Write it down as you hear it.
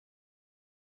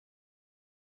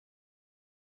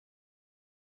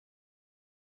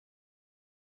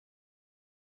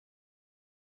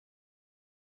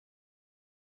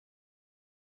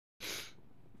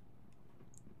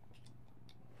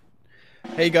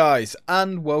Hey guys,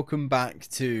 and welcome back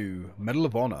to Medal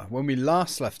of Honor. When we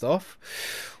last left off,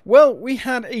 well, we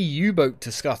had a U-boat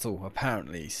to scuttle,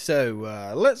 apparently.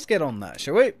 So, let's get on that,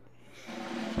 shall we?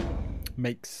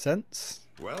 Makes sense.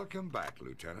 Welcome back,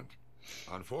 Lieutenant.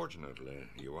 Unfortunately,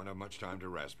 you won't have much time to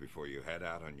rest before you head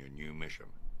out on your new mission.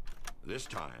 This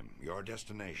time, your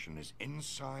destination is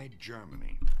inside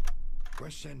Germany.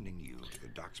 We're sending you to the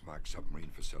Dachsmark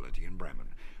submarine facility in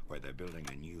Bremen, where they're building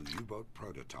a new U-boat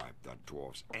prototype that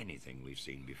dwarfs anything we've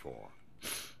seen before.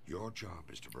 Your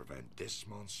job is to prevent this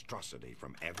monstrosity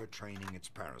from ever training its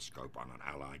periscope on an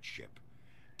Allied ship.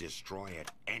 Destroy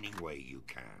it any way you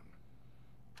can.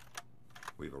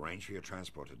 We've arranged for your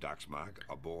transport to Dachsmark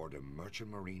aboard a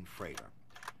merchant marine freighter.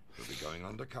 You'll be going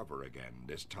undercover again,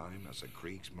 this time as a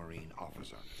Kriegsmarine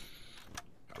officer.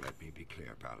 Now let me be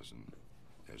clear, Patterson.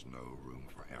 There's no room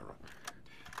for error.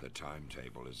 The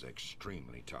timetable is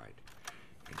extremely tight.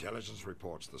 Intelligence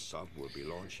reports the sub will be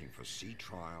launching for sea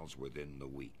trials within the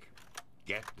week.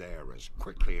 Get there as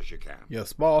quickly as you can.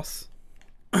 Yes, boss.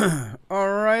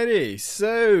 Alrighty,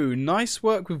 so nice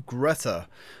work with Greta.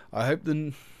 I hope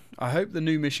the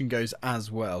new mission goes as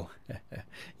well.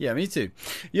 Yeah, me too.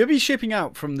 You'll be shipping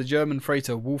out from the German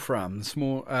freighter Wolfram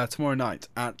tomorrow night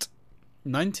at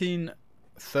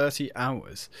 19:30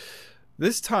 hours.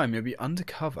 This time you'll be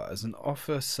undercover as an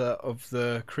officer of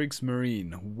the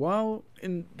Kriegsmarine, while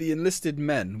the enlisted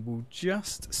men will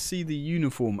just see the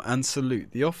uniform and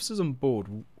salute. The officers on board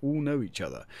will all know each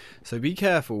other, so be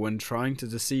careful when trying to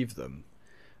deceive them.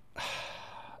 Are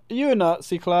you a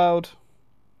Nazi, Cloud?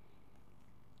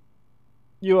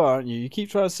 You are, aren't you? You keep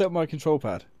trying to set up my control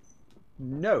pad.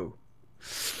 No.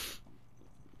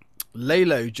 Lay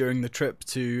low during the trip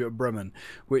to Bremen,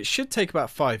 which should take about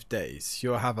 5 days.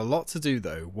 You'll have a lot to do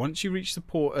though. Once you reach the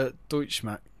port at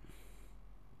Deutschmark,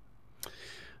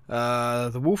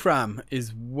 the Wolfram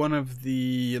is one of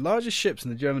the largest ships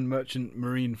in the German merchant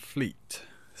marine fleet,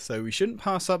 so we shouldn't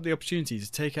pass up the opportunity to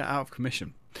take her out of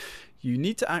commission. You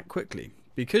need to act quickly,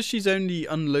 because she's only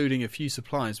unloading a few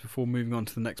supplies before moving on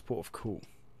to the next port of call.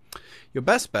 Your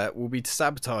best bet will be to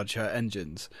sabotage her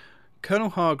engines. Colonel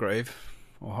Hargrove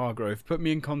put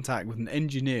me in contact with an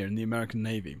engineer in the American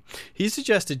Navy. He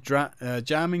suggested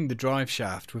jamming the drive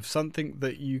shaft with something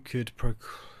that you could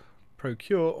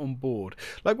procure on board,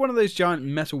 like one of those giant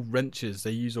metal wrenches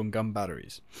they use on gun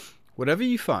batteries. Whatever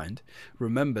you find,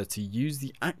 remember to use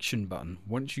the action button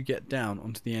once you get down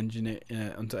onto the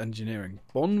onto engineering.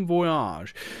 Bon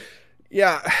voyage.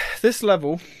 Yeah, this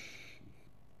level,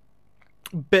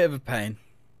 a bit of a pain.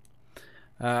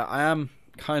 I am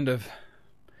kind of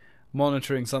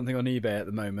monitoring something on eBay at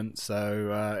the moment,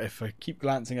 so if I keep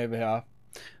glancing over here,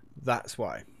 that's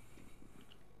why.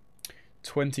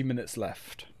 20 minutes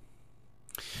left.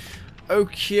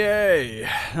 Okay,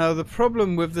 now the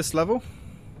problem with this level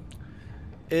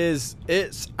is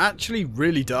it's actually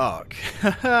really dark.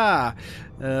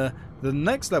 The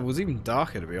next level is even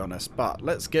darker, to be honest, but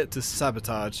let's get to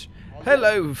sabotage.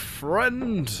 Hello,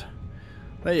 friend.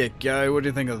 There you go. What do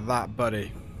you think of that,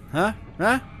 buddy? Huh?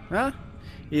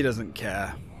 He doesn't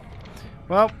care.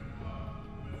 Well,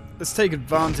 let's take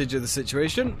advantage of the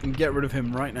situation and get rid of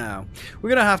him right now. We're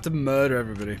going to have to murder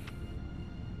everybody.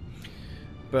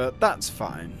 But that's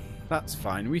fine. That's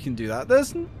fine. We can do that.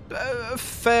 There's a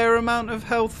fair amount of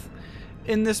health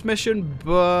in this mission,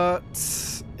 but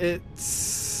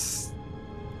it's...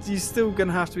 You're still going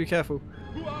to have to be careful.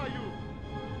 Who are you?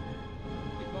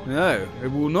 No,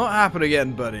 it will not happen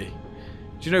again, buddy.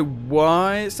 Do you know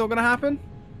why it's not going to happen?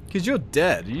 Because you're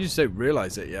dead. You just don't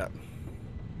realize it yet.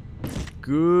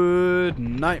 Good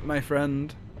night, my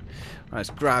friend. Right, let's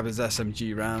grab his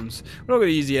SMG rounds. We're not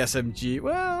going to use the SMG.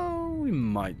 Well, we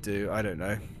might do. I don't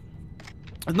know.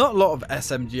 There's not a lot of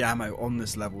SMG ammo on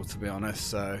this level, to be honest.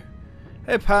 So,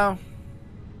 hey, pal.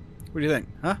 What do you think?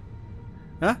 Huh?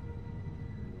 Huh?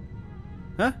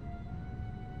 Huh?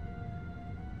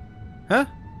 Huh?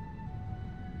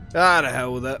 Ah, the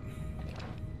hell with it.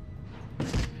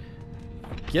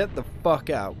 Get the fuck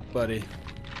out, buddy.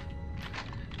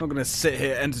 I'm not gonna sit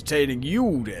here entertaining you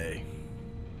all day.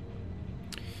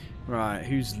 Right,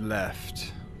 who's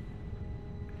left?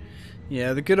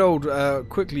 Yeah, the good old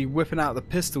quickly whipping out the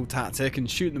pistol tactic and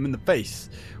shooting them in the face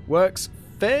works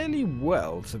fairly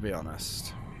well, to be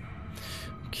honest.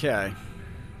 Okay.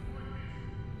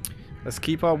 Let's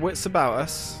keep our wits about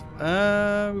us.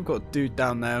 We've got a dude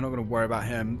down there. I'm not going to worry about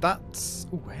him. That's...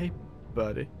 Oh, hey,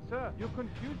 buddy. Sir, you're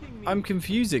confusing me. I'm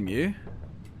confusing you.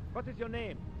 What is your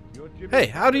name? Hey,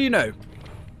 how do you know?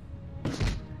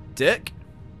 Dick.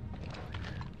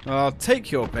 I'll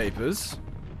take your papers.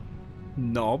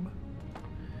 Knob.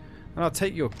 And I'll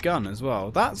take your gun as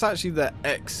well. That's actually the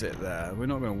exit there. We're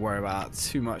not going to worry about that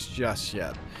too much just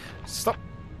yet. Stop.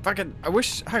 Fucking. I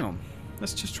wish. Hang on.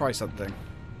 Let's just try something.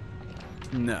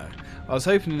 No. I was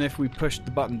hoping if we pushed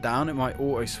the button down, it might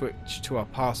auto switch to our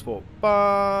passport,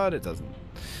 but it doesn't.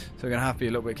 So we're going to have to be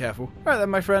a little bit careful. Right then,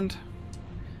 my friend.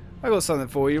 I got something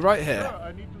for you right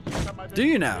here. Do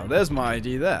you now? There's my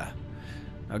ID there.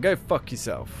 Now go fuck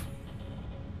yourself.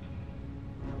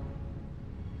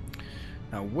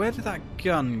 Now, where did that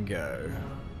gun go?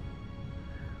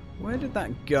 Where did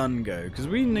that gun go? Because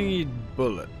we need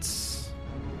bullets.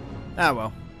 Ah,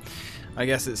 well. I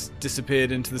guess it's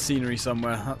disappeared into the scenery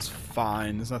somewhere. That's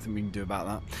fine. There's nothing we can do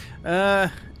about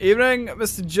that. Evening,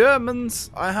 Mr.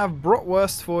 Germans. I have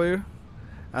bratwurst for you.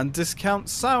 And discount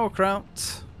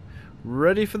sauerkraut.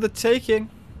 Ready for the taking.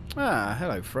 Ah,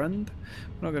 hello, friend.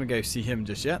 We're not going to go see him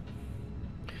just yet.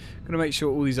 Going to make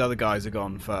sure all these other guys are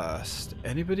gone first.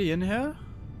 Anybody in here?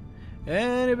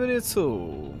 Anybody at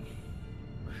all?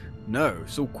 No,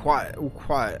 it's all quiet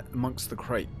amongst the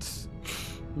crates.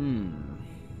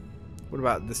 What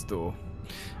about this door?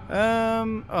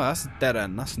 Oh, that's a dead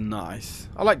end. That's nice.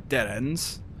 I like dead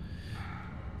ends.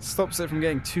 Stops it from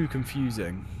getting too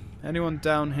confusing. Anyone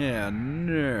down here?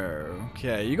 No.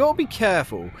 Okay, you gotta be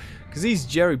careful, because these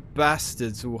Jerry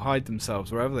bastards will hide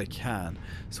themselves wherever they can.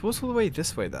 So what's all the way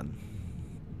this way then?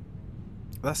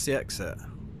 That's the exit.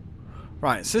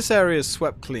 Right, so this area is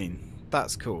swept clean.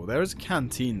 That's cool. There is a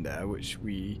canteen there, which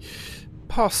we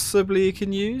possibly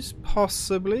can use.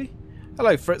 Possibly.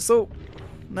 Hello, Fritzl.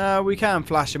 Now, we can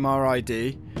flash him our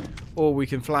ID, or we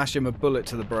can flash him a bullet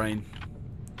to the brain.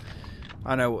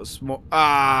 I know what's more.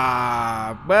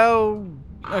 Ah, well,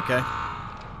 okay.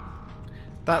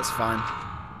 That's fine.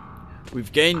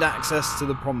 We've gained access to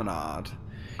the promenade.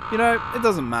 You know, it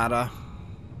doesn't matter.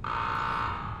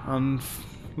 And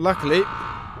luckily,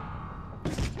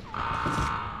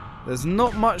 there's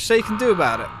not much they can do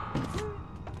about it.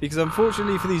 Because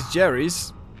unfortunately for these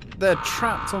Jerrys, they're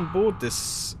trapped on board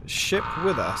this ship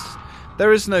with us.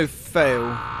 There is no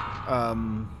fail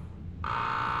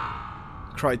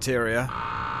criteria,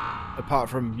 apart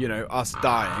from, you know, us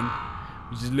dying,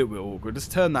 which is a little bit awkward. Let's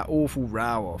turn that awful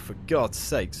row off, for God's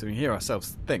sake, so we can hear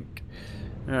ourselves think.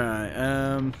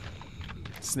 Alright,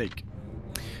 sneak.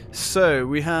 So,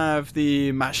 we have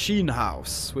the machine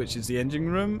house, which is the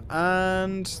engine room,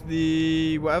 and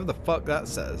the, whatever the fuck that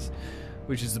says,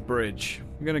 which is the bridge.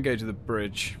 We're going to go to the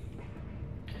bridge.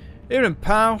 Evening,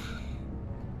 pal.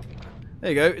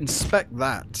 There you go, inspect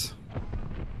that.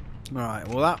 Alright,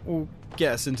 well that will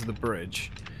get us into the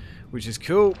bridge, which is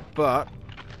cool, but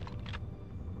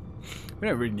we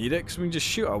don't really need it because we can just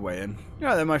shoot our way in. You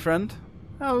right there, my friend?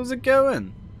 How's it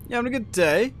going? You having a good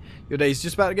day? Your day's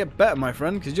just about to get better, my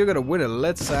friend, because you're going to win a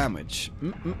lead sandwich.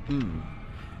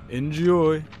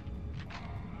 Enjoy.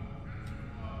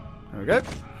 There we go.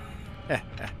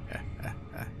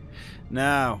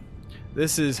 Now,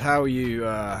 this is how you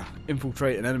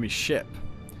infiltrate an enemy ship.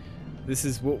 This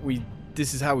is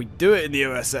how we do it in the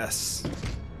OSS.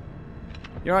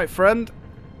 You alright, friend?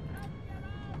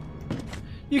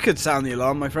 You could sound the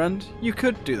alarm, my friend. You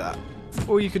could do that.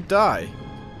 Or you could die.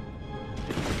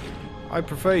 I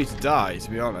prefer you to die,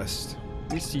 to be honest.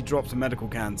 At least you dropped a medical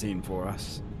canteen for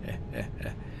us.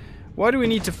 Why do we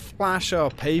need to flash our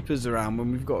papers around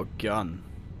when we've got a gun?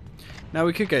 Now,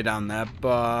 we could go down there,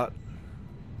 but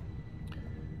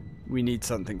we need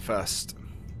something first.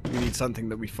 We need something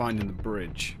that we find in the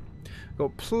bridge.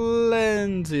 Got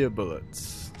plenty of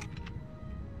bullets.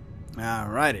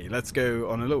 Alrighty, let's go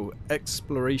on a little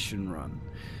exploration run.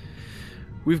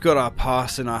 We've got our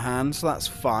pass in our hand, so that's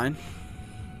fine.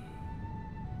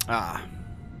 Ah.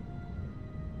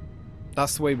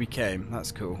 That's the way we came.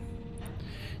 That's cool.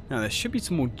 Now, there should be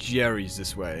some more Jerrys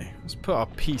this way. Let's put our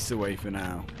piece away for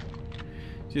now.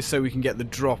 Just so we can get the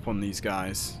drop on these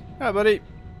guys. Hi, buddy.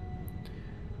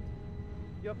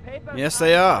 Yes,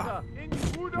 they are.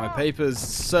 My papers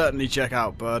certainly check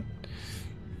out, bud.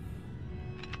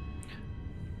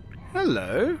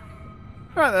 Hello.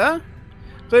 Right there.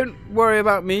 Don't worry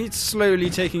about me slowly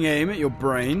taking aim at your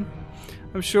brain.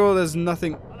 I'm sure there's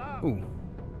nothing... Ooh.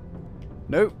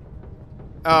 Nope.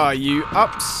 Ah, you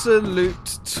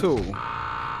absolute tool.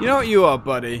 You know what you are,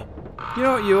 buddy? You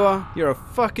know what you are? You're a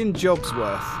fucking job's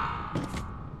worth.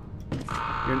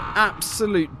 You're an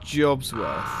absolute job's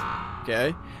worth.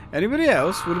 Okay? Anybody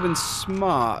else would have been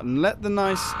smart and let the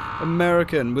nice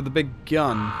American with the big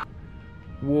gun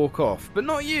walk off. But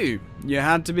not you. You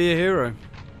had to be a hero.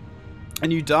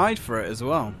 And you died for it as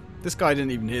well. This guy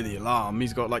didn't even hear the alarm.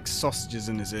 He's got like sausages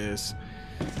in his ears.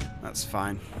 That's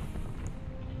fine.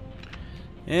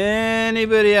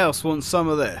 Anybody else want some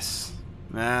of this?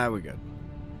 Ah, we're good.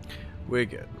 We're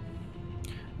good.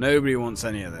 Nobody wants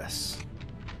any of this.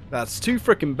 That's too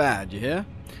frickin' bad, you hear?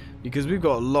 Because we've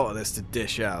got a lot of this to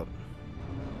dish out.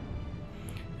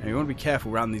 And you want to be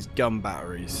careful around these gun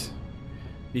batteries.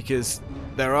 Because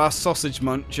there are sausage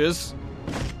munchers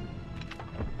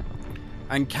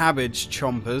and cabbage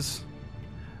chompers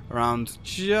around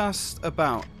just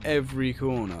about every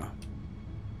corner.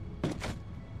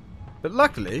 But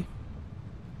luckily,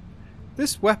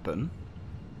 this weapon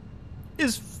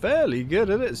is fairly good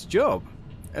at its job.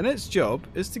 And its job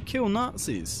is to kill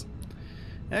Nazis.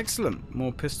 Excellent.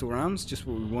 More pistol rounds, just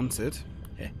what we wanted.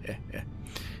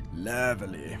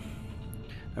 Lovely.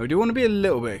 Now we do want to be a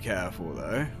little bit careful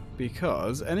though,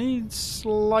 because any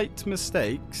slight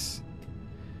mistakes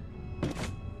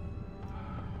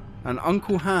and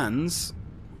Uncle Hans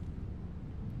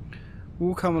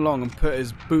will come along and put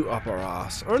his boot up our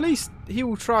ass. Or at least he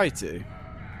will try to.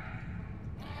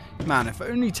 Man, if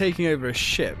only taking over a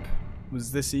ship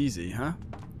was this easy, huh?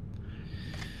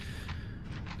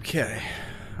 Okay,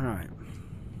 alright.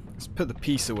 Let's put the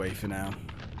piece away for now.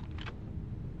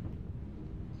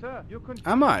 Sir, you're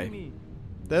Am I? confusing me.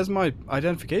 There's my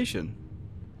identification.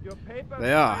 Your papers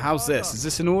They are. in How's order. this? Is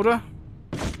this in order?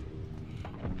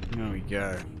 There we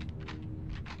go.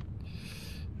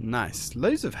 Nice.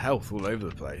 Loads of health all over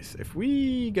the place. If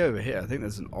we go over here, I think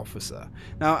there's an officer.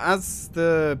 Now, as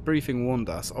the briefing warned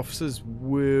us, officers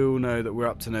will know that we're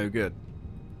up to no good.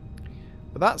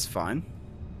 But that's fine.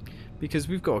 Because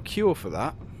we've got a cure for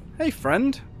that. Hey,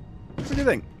 friend. What do you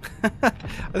think? I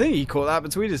think he caught that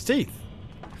between his teeth.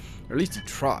 Or at least he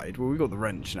tried. Well, we got the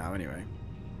wrench now anyway.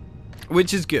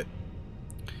 Which is good.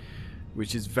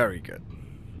 Which is very good.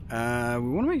 We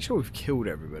want to make sure we've killed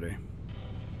everybody.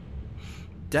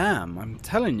 Damn, I'm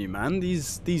telling you, man.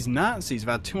 These Nazis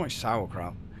have had too much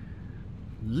sauerkraut.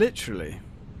 Literally.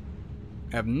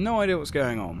 I have no idea what's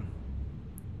going on.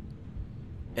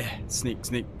 Sneak,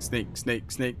 sneak, sneak,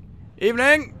 sneak, sneak.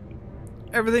 Evening!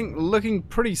 Everything looking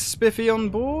pretty spiffy on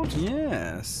board?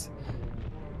 Yes.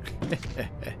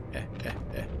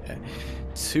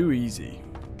 Too easy.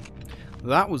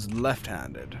 That was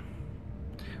left-handed.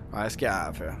 Right, let's get out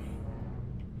of here.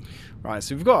 Right,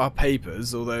 so we've got our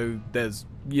papers, although there's,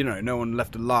 you know, no one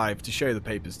left alive to show the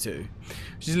papers to.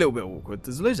 Which is a little bit awkward.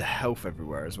 There's loads of health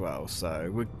everywhere as well, so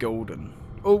we're golden.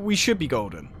 Or we should be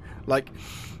golden. Like,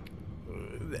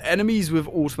 enemies with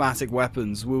automatic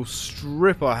weapons will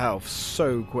strip our health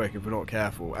so quick if we're not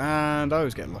careful. And I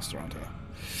always get lost around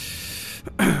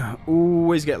here.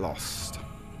 Always get lost.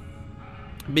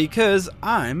 Because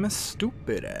I'm a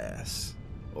stupid ass.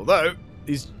 Although,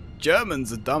 these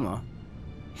Germans are dumber.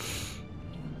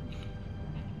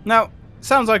 Now,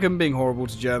 sounds like I'm being horrible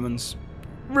to Germans.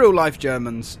 Real life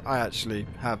Germans, I actually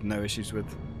have no issues with.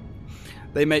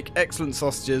 They make excellent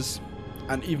sausages,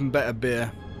 and even better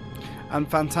beer, and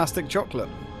fantastic chocolate.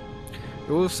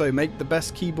 They also make the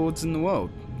best keyboards in the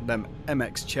world. Them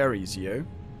MX cherries, yo.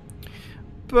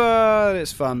 But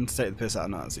it's fun to take the piss out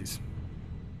of Nazis.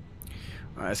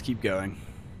 Alright, let's keep going.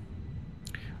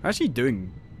 I'm actually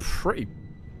doing pretty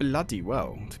bloody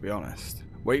well, to be honest.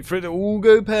 Wait for it to all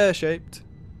go pear-shaped.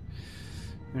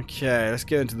 Okay, let's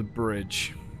go into the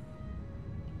bridge.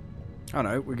 Oh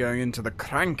no, we're going into the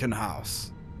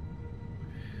Krankenhaus.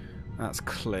 That's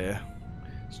clear.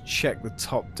 Let's check the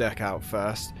top deck out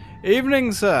first.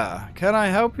 Evening, sir. Can I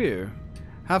help you?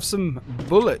 Have some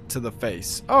bullet to the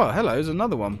face. Oh, hello, there's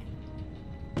another one.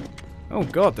 Oh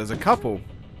god, there's a couple.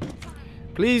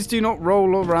 Please do not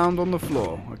roll around on the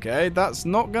floor, okay? That's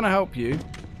not going to help you.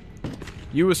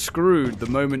 You were screwed the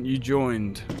moment you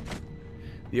joined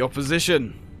the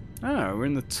opposition. Oh, we're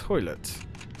in the toilet.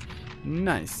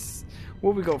 Nice.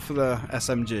 What have we got for the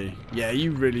SMG? Yeah,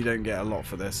 you really don't get a lot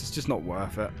for this. It's just not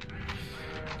worth it.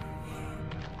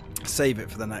 Save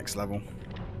it for the next level.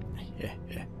 Yeah.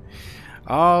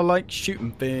 I like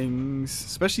shooting things.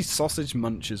 Especially sausage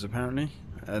munchers, apparently.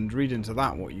 And read into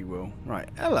that what you will. Right.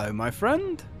 Hello, my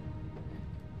friend.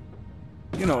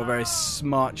 You're not a very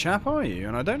smart chap, are you?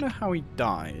 And I don't know how he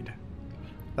died.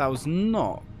 That was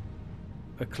not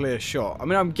a clear shot. I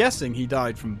mean, I'm guessing he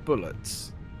died from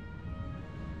bullets.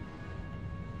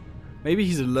 Maybe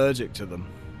he's allergic to them.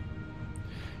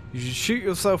 You should shoot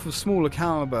yourself with smaller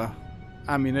caliber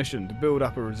ammunition to build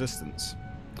up a resistance.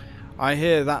 I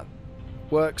hear that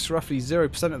works roughly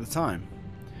 0% of the time.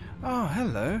 Oh,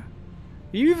 hello.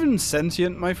 Are you even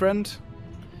sentient, my friend?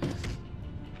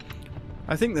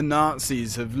 I think the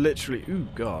Nazis have literally... Ooh,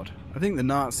 God. I think the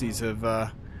Nazis have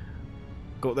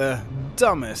got their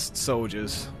dumbest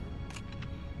soldiers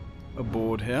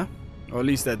aboard here. Or at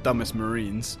least their dumbest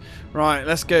Marines. Right,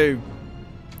 let's go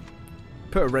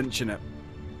put a wrench in it.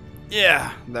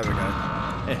 Yeah, there we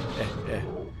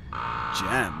go.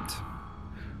 Jammed.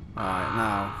 Alright,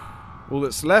 now, all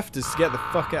that's left is to get the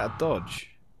fuck out of Dodge.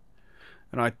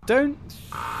 And I don't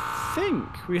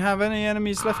think we have any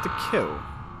enemies left to kill,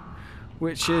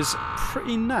 which is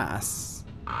pretty nice.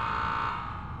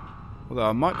 Although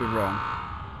I might be wrong.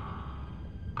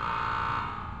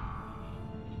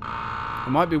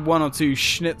 There might be one or two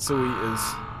schnitzel eaters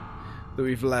that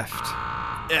we've left.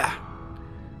 Yeah.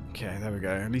 Okay, there we go.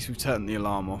 At least we've turned the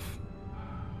alarm off.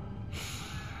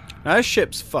 Now this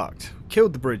ship's fucked. We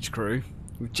killed the bridge crew.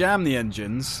 We've jammed the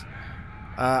engines.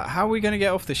 How are we going to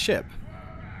get off the ship?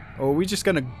 Or are we just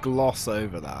going to gloss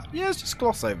over that? Yeah, let's just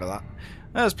gloss over that.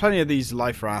 There's plenty of these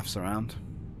life rafts around.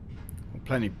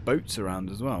 Plenty of boats around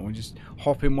as well. We just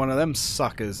hop in one of them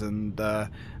suckers and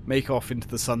make off into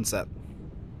the sunset.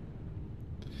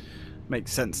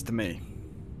 Makes sense to me.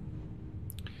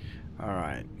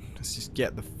 Alright, let's just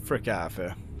get the frick out of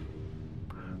here.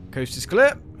 Coast is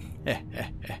clear.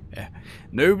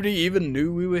 Nobody even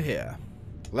knew we were here.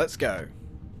 Let's go.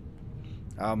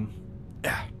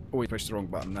 Yeah, always pushed the wrong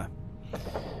button there.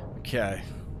 Okay,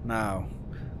 now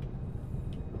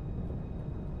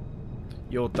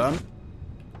you're done.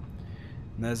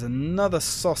 And there's another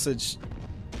sausage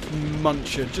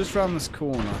muncher just round this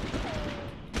corner.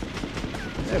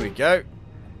 There we go.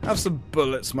 Have some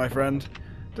bullets, my friend.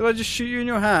 Did I just shoot you in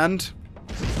your hand?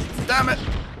 Damn it!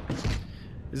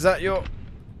 Is that your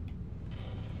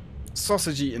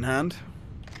sausage eating hand?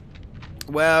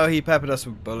 Well, he peppered us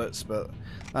with bullets, but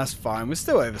that's fine. We're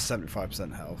still over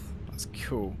 75% health. That's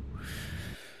cool.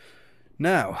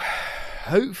 Now,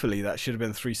 hopefully that should have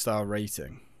been a 3-star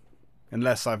rating.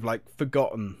 Unless I've, like,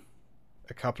 forgotten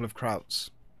a couple of krauts.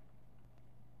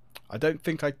 I don't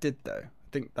think I did, though. I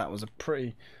think that was a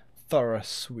pretty thorough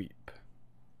sweep.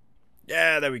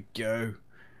 Yeah, there we go.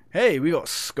 Hey, we got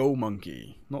Skull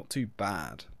Monkey. Not too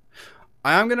bad.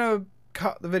 I am going to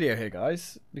cut the video here,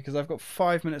 guys, because I've got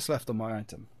 5 minutes left on my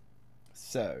item.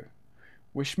 So,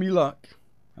 wish me luck.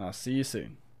 I'll see you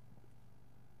soon.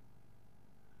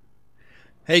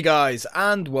 Hey, guys,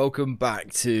 and welcome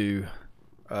back to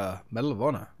Medal of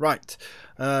Honor. Right,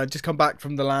 just come back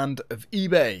from the land of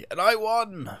eBay, and I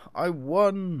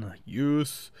won,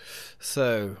 yes.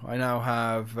 So, I now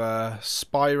have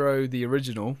Spyro the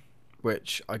original,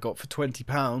 which I got for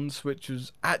 £20, which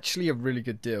was actually a really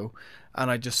good deal, and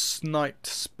I just sniped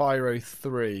Spyro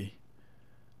 3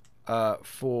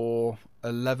 for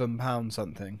 £11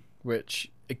 something,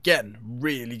 which, again,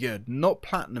 really good. Not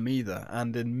platinum either,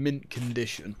 and in mint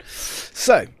condition.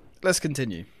 So, let's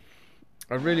continue.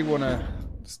 I really want to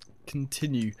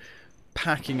continue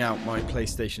packing out my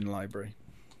PlayStation library.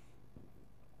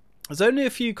 There's only a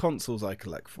few consoles I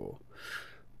collect for,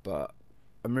 but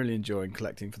I'm really enjoying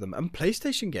collecting for them. And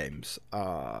PlayStation games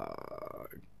are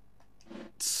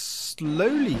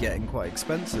slowly getting quite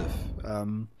expensive.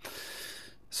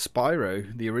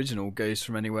 Spyro, the original, goes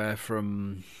from anywhere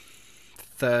from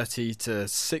 30 to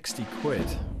 60 quid.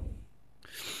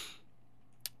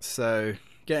 So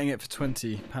getting it for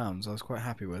 £20 I was quite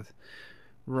happy with.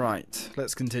 Right,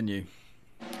 let's continue.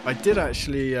 I did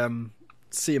actually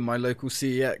see in my local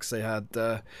CEX they had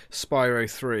Spyro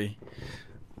 3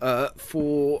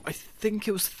 for, I think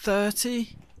it was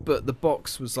 30, but the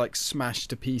box was like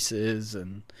smashed to pieces,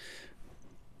 and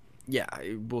yeah,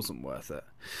 it wasn't worth it.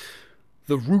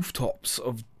 The rooftops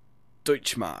of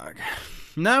Deutschmark.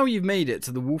 Now you've made it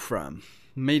to the Wolfram,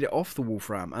 made it off the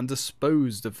Wolfram, and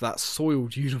disposed of that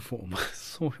soiled uniform.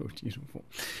 Soiled uniform.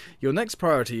 Your next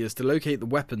priority is to locate the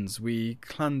weapons we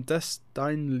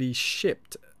clandestinely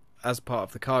shipped as part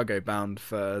of the cargo bound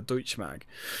for Deutschmark.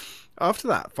 After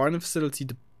that, find the facility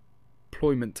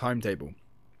deployment timetable.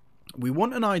 We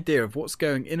want an idea of what's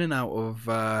going in and out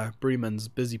of Bremen's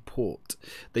busy port.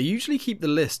 They usually keep the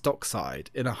list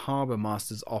dockside in a harbour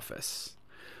master's office.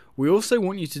 We also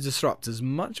want you to disrupt as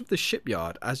much of the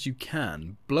shipyard as you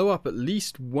can. Blow up at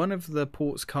least one of the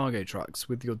port's cargo trucks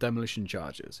with your demolition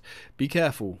charges. Be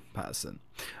careful, Patterson.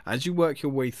 As you work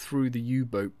your way through the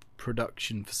U-boat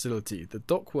production facility, the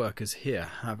dock workers here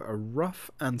have a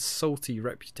rough and salty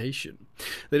reputation.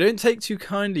 They don't take too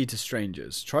kindly to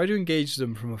strangers. Try to engage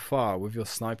them from afar with your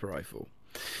sniper rifle.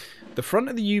 The front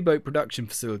of the U-boat production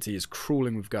facility is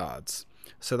crawling with guards,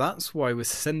 so that's why we're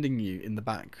sending you in the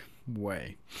back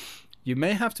way. You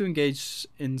may have to engage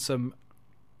in some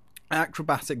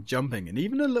acrobatic jumping and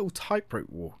even a little tightrope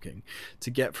walking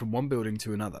to get from one building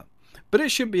to another. But it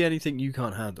shouldn't be anything you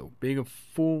can't handle. Being a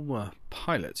former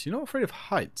pilot, you're not afraid of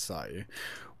heights, are you?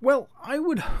 Well, I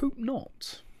would hope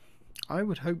not. I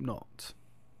would hope not.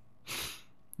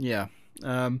 Yeah.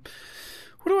 What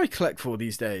do I collect for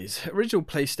these days? Original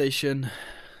PlayStation.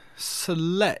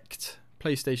 select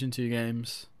PlayStation 2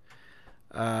 games,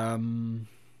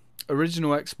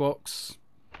 original Xbox,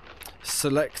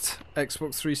 select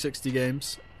Xbox 360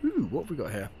 games. Ooh, what have we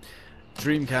got here?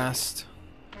 Dreamcast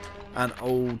and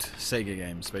old Sega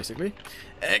games, basically.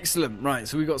 Excellent. Right,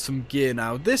 so we got some gear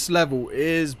now. This level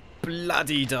is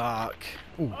bloody dark.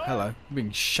 Oh, hello. I'm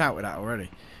being shouted at already.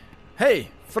 Hey,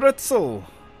 Fritzl!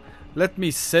 Let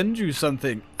me send you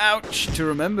something. Ouch! To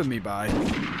remember me by.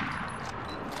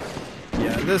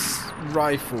 Yeah, this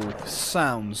rifle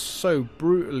sounds so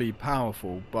brutally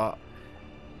powerful, but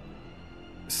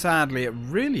sadly it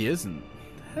really isn't.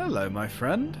 Hello, my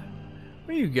friend.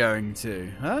 Where are you going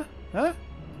to? Huh? Huh?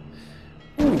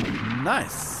 Ooh,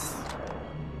 nice.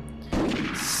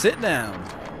 Sit down.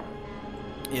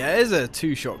 Yeah, it is a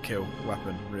two-shot kill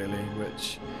weapon, really,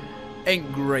 which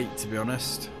ain't great, to be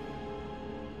honest.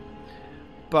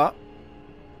 But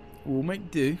we'll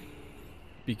make do,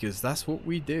 because that's what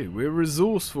we do. We're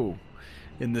resourceful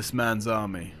in this man's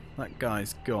army. That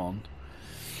guy's gone.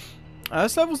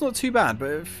 This level's not too bad,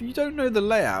 but if you don't know the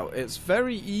layout, it's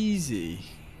very easy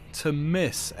to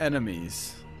miss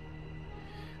enemies.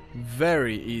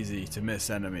 Very easy to miss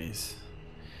enemies.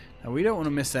 Now we don't want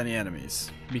to miss any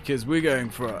enemies because we're going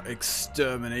for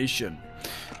extermination.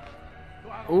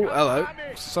 Oh, hello.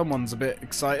 Someone's a bit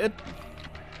excited.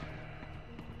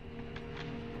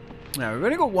 Now we've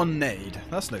only got one nade.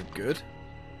 That's no good.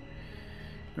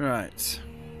 Right.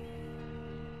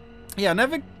 Yeah, I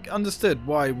never understood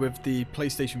why with the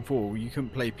PlayStation 4 you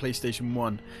couldn't play PlayStation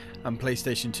 1 and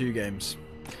PlayStation 2 games.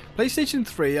 PlayStation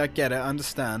 3, I get it, I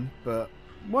understand, but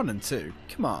 1 and 2,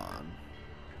 come on.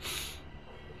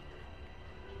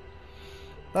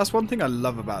 That's one thing I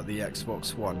love about the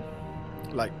Xbox One.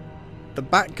 Like, the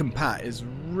back compat is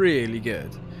really good.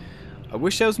 I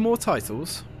wish there was more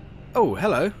titles. Oh,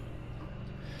 hello.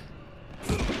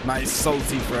 My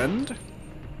salty friend.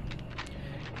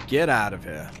 Get out of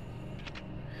here.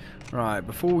 Right,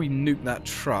 before we nuke that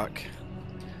truck,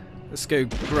 let's go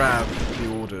grab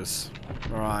the orders.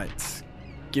 Right,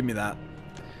 give me that.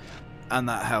 And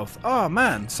that health. Oh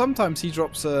man, sometimes he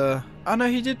drops a... Oh no,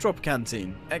 he did drop a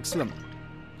canteen. Excellent.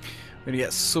 We're going to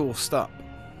get sauced up.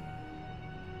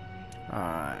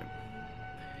 Alright.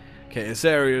 Okay, this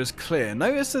area is clear.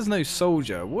 Notice there's no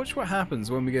soldier. Watch what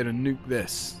happens when we go to nuke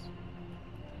this.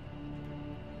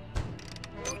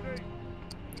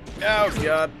 Oh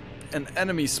god. An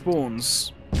enemy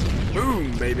spawns.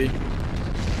 Boom, baby.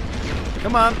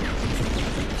 Come on.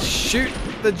 Shoot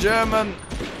the German.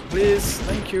 Please.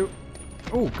 Thank you.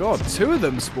 Oh god, 2 of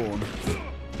them spawned.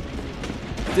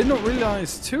 Did not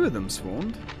realise 2 of them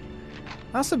spawned.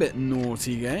 That's a bit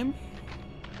naughty, game.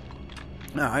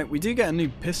 Alright, we do get a new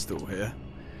pistol here.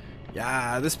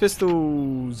 Yeah, this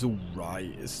pistol's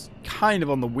alright. It's kind of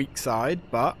on the weak side,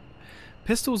 but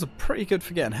pistols are pretty good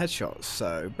for getting headshots,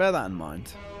 so bear that in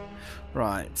mind.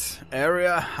 Right,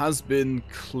 area has been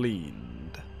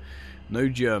cleaned. No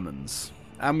Germans.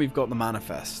 And we've got the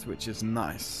manifest, which is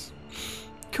nice.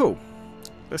 Cool.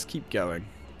 Let's keep going.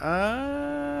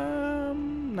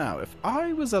 Now, if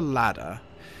I was a ladder,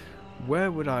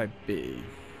 where would I be?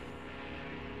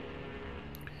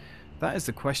 That is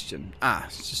the question. Ah,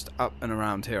 it's just up and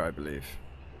around here, I believe.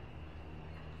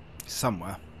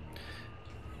 Somewhere.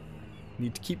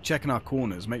 Need to keep checking our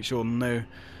corners, make sure no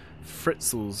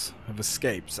Fritzels have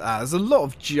escaped. Ah, there's a lot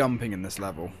of jumping in this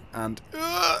level, and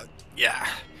yeah,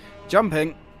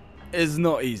 jumping is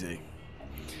not easy.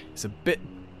 It's a bit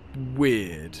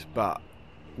weird, but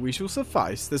we shall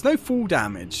suffice. There's no full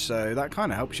damage, so that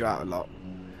kind of helps you out a lot.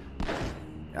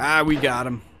 Ah, we got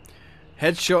him.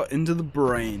 Headshot into the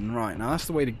brain. Right, now that's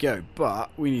the way to go,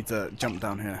 but we need to jump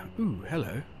down here. Ooh,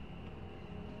 hello.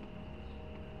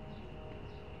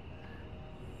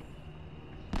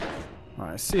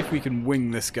 Alright, let's see if we can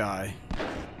wing this guy.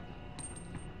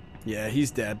 Yeah,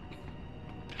 he's dead.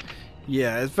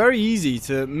 Yeah, it's very easy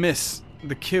to miss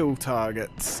the kill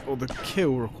targets, or the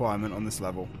kill requirement on this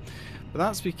level. But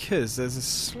that's because there's a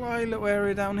sly little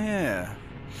area down here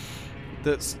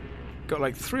that's got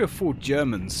like 3 or 4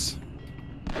 Germans.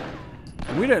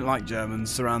 We don't like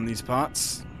Germans around these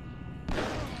parts.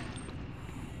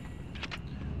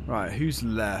 Right, who's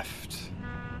left?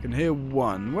 I can hear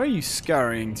one. Where are you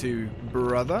scurrying to,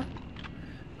 brother?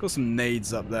 Got some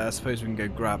nades up there. I suppose we can go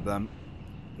grab them.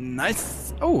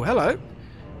 Nice. Oh, hello.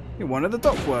 You're one of the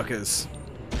dock workers.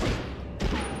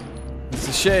 It's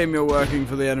a shame you're working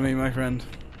for the enemy, my friend.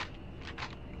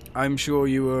 I'm sure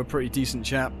you were a pretty decent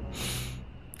chap.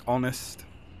 Honest.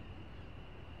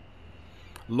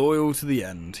 Loyal to the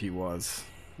end, he was.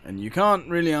 And you can't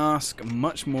really ask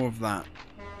much more of that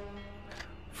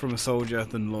from a soldier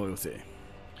than loyalty.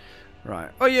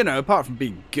 Right. Oh, you know, apart from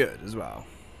being good as well.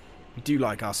 We do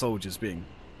like our soldiers being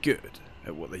good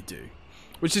at what they do.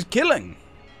 Which is killing.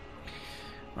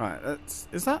 Right,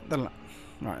 is that the...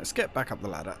 Right, let's get back up the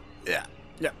ladder. Yeah,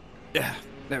 yeah, yeah.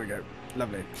 There we go.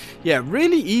 Lovely. Yeah,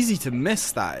 really easy to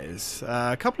miss, that is.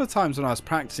 A couple of times when I was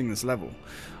practicing this level,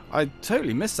 I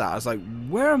totally missed that. I was like,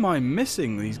 where am I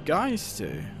missing these guys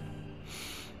to?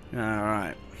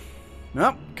 Alright.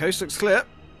 Well, coast looks clear.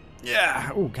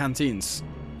 Yeah. Oh, canteens.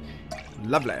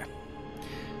 Lovely.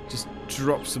 Just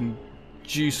drop some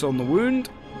juice on the wound.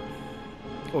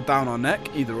 Or down our neck,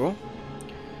 either or.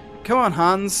 Come on,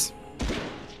 Hans.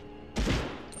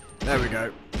 There we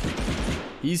go.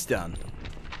 He's done.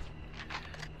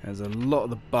 There's a lot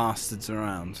of the bastards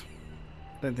around.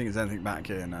 Don't think there's anything back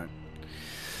here, no.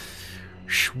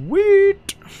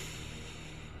 Sweet!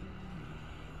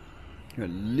 A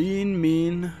lean,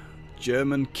 mean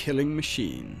German killing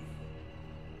machine.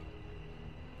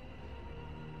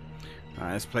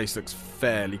 Alright, this place looks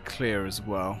fairly clear as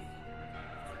well.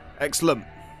 Excellent.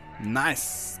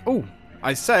 Nice. Oh,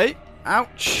 I say,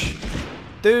 ouch.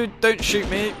 Dude, don't shoot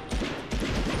me.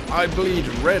 I bleed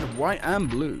red, white, and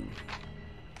blue.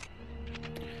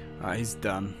 Alright, he's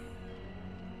done.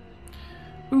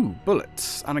 Ooh,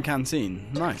 bullets and a canteen.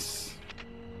 Nice.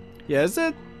 Yeah, there's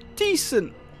a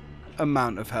decent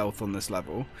amount of health on this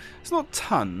level. It's not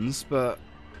tons, but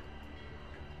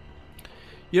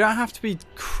you don't have to be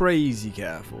crazy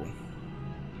careful,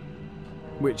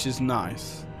 which is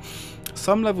nice.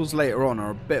 Some levels later on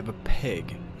are a bit of a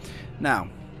pig. Now,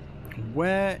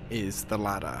 where is the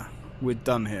ladder? We're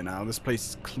done here now. This place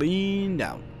is cleaned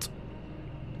out.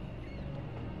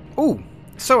 Oh,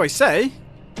 so I say.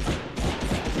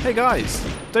 Hey guys,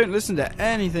 don't listen to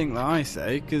anything that I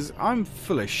say, because I'm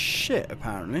full of shit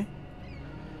apparently.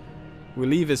 We'll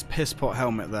leave his piss pot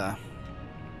helmet there.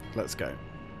 Let's go.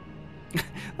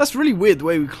 That's really weird the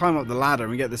way we climb up the ladder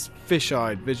and we get this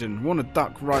fish-eyed vision. We want to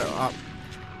duck right up.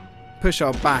 Push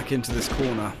our back into this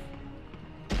corner.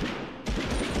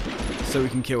 So we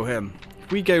can kill him.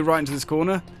 If we go right into this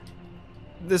corner,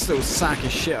 this little sack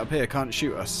of shit up here can't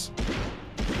shoot us.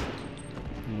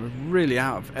 We're really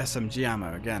out of SMG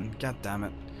ammo again. God damn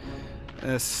it.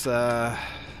 This,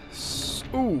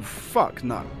 ooh, fuck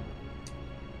no.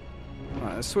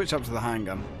 Right, let's switch up to the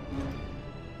handgun.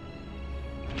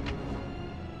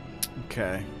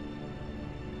 Okay.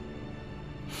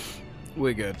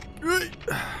 We're good.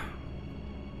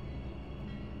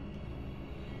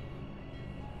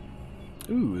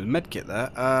 Ooh, a medkit there.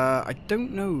 I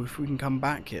don't know if we can come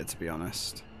back here, to be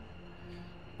honest.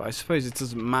 But I suppose it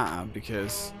doesn't matter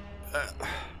because...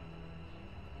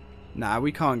 nah,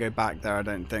 we can't go back there, I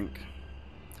don't think.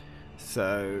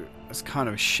 So, it's kind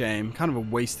of a shame. Kind of a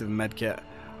waste of a medkit.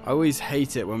 I always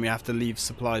hate it when we have to leave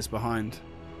supplies behind.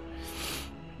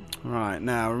 Right,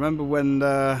 now, remember when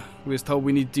we was told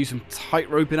we need to do some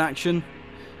tightrope in action?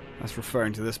 That's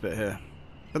referring to this bit here.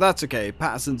 But that's okay,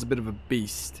 Patterson's a bit of a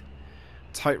beast.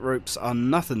 Tightropes are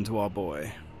nothing to our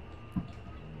boy.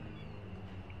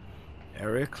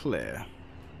 Area clear.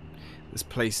 This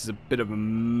place is a bit of a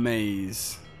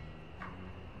maze.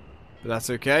 But that's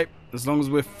okay. As long as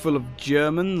we're full of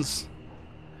Germans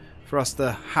for us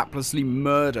to haplessly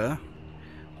murder,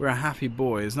 we're a happy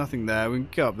boy. There's nothing there. We can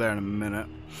go up there in a minute.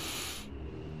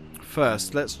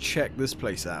 First, let's check this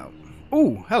place out.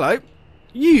 Oh, hello.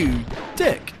 You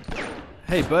dick.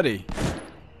 Hey, buddy.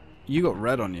 You got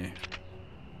red on you.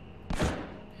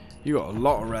 You got a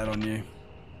lot of red on you.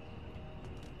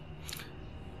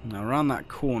 Now, around that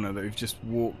corner that we've just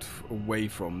walked away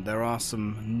from, there are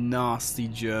some nasty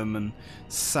German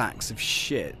sacks of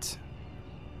shit.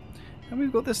 And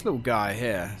we've got this little guy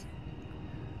here.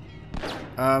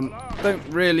 Don't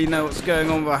really know what's going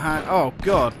on behind... Oh,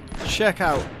 God. Check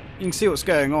out. You can see what's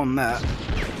going on there.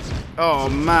 Oh,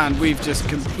 man. We've just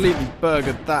completely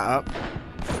burgered that up.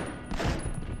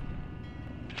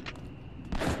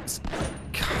 It's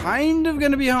kind of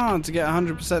going to be hard to get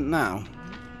 100% now.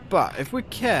 But if we're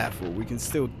careful, we can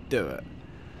still do it.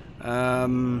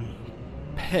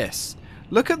 Piss.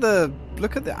 Look at the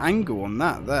angle on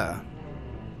that there.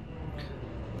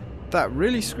 That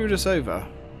really screwed us over.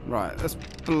 Right, let's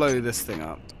blow this thing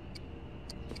up.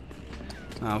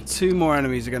 Now, 2 more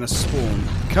enemies are going to spawn.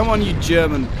 Come on, you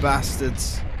German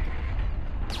bastards.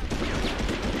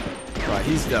 Right,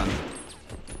 he's done.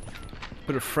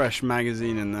 Put a fresh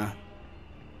magazine in there.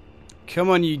 Come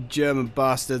on, you German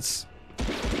bastards.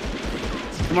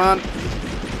 Come on.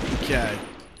 Okay.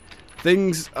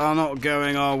 Things are not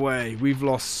going our way. We've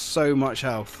lost so much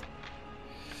health.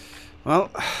 Well,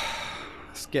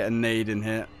 let's get a nade in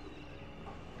here.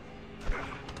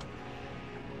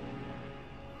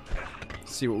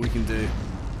 See what we can do.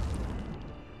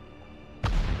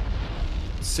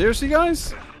 Seriously,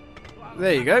 guys?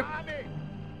 There you go.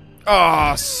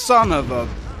 Oh, son of a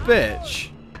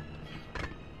bitch.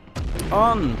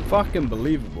 Unfucking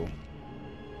believable.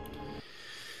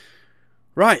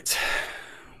 Right.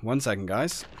 1 second,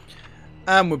 guys.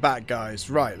 And we're back, guys.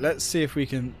 Right, let's see if we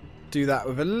can do that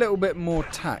with a little bit more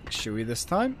tact, shall we, this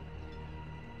time?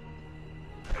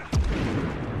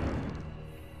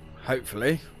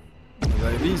 Hopefully.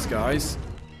 Although these guys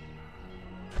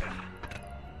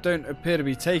don't appear to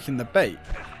be taking the bait.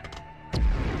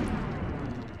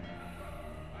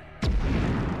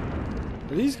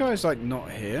 Are these guys, like, not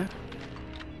here?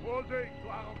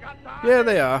 Yeah,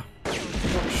 they are.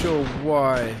 Not sure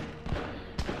why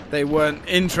they weren't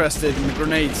interested in the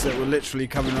grenades that were literally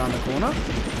coming around the corner.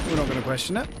 We're not going to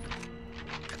question it.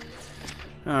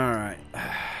 Alright.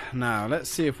 Now, let's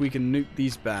see if we can nuke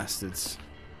these bastards.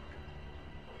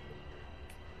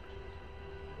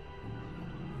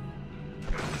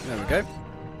 There we go.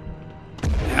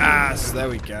 Yes, there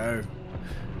we go.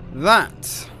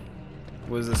 That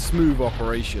was a smooth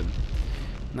operation.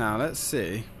 Now, let's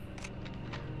see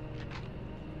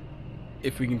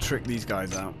if we can trick these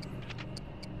guys out.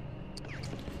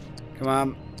 Come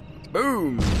on.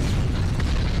 Boom!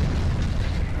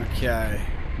 Okay.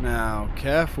 Now,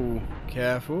 careful.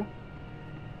 Careful.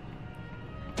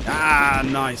 Ah,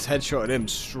 nice. Headshotted him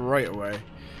straight away.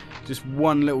 Just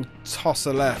one little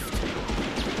tosser left.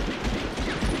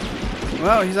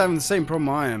 Well, he's having the same problem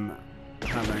I am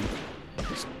having.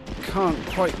 Just can't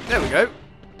quite... There we go.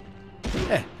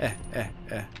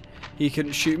 He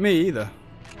couldn't shoot me either.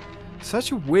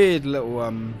 Such a weird little...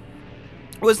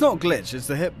 Well, it's not a glitch. It's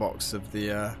the hitbox of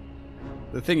the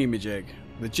thingy-majig.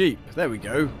 The Jeep. There we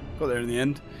go. Got there in the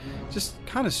end. Just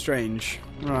kind of strange.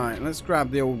 Right, let's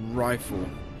grab the old rifle.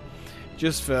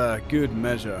 Just for good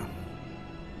measure.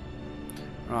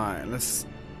 Right, let's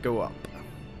go up.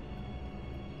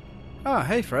 Ah,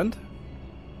 hey friend.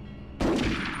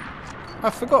 I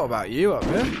forgot about you up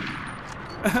here.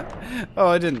 Oh,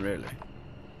 I didn't really.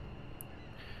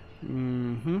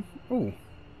 Oh,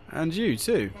 and you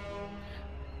too.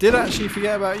 Did actually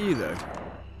forget about you though.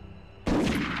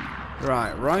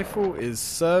 Right, rifle is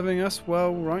serving us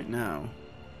well right now.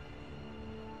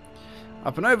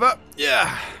 Up and over.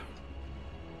 Yeah.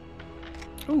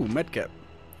 Ooh, medkit.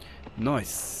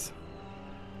 Nice.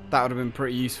 That would have been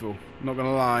pretty useful. Not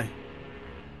gonna lie.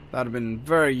 That would have been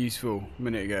very useful a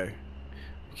minute ago.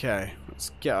 Okay,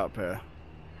 let's get up here.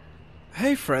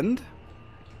 Hey friend,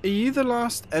 are you the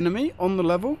last enemy on the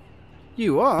level?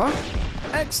 You are?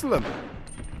 Excellent.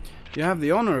 You have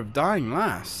the honor of dying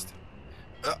last.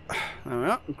 There we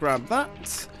are. Grab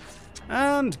that.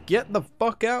 And get the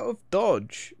fuck out of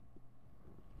Dodge.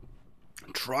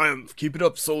 Triumph. Keep it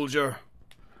up, soldier.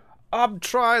 I'm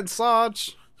trying,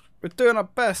 Sarge. We're doing our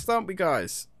best, aren't we,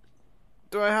 guys?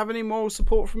 Do I have any moral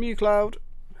support from you, Cloud?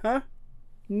 Huh?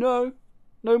 No?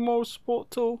 No moral support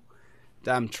at all?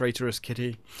 Damn traitorous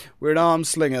kitty. We're an arm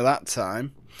slinger that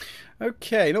time.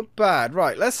 Okay, not bad.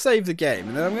 Right, let's save the game.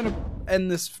 And then I'm going to end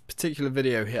this particular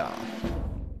video here.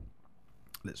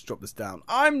 Let's drop this down.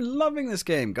 I'm loving this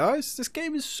game, guys. This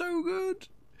game is so good.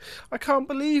 I can't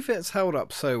believe it's held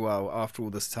up so well after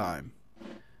all this time.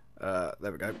 There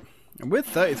we go. And we're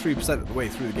 33% of the way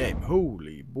through the game.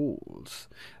 Holy balls.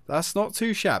 That's not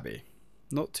too shabby.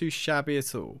 Not too shabby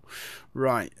at all.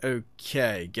 Right,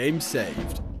 okay. Game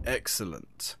saved.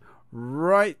 Excellent.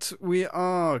 Right, we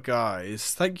are,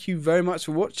 guys. Thank you very much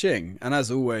for watching. And as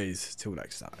always, till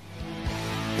next time.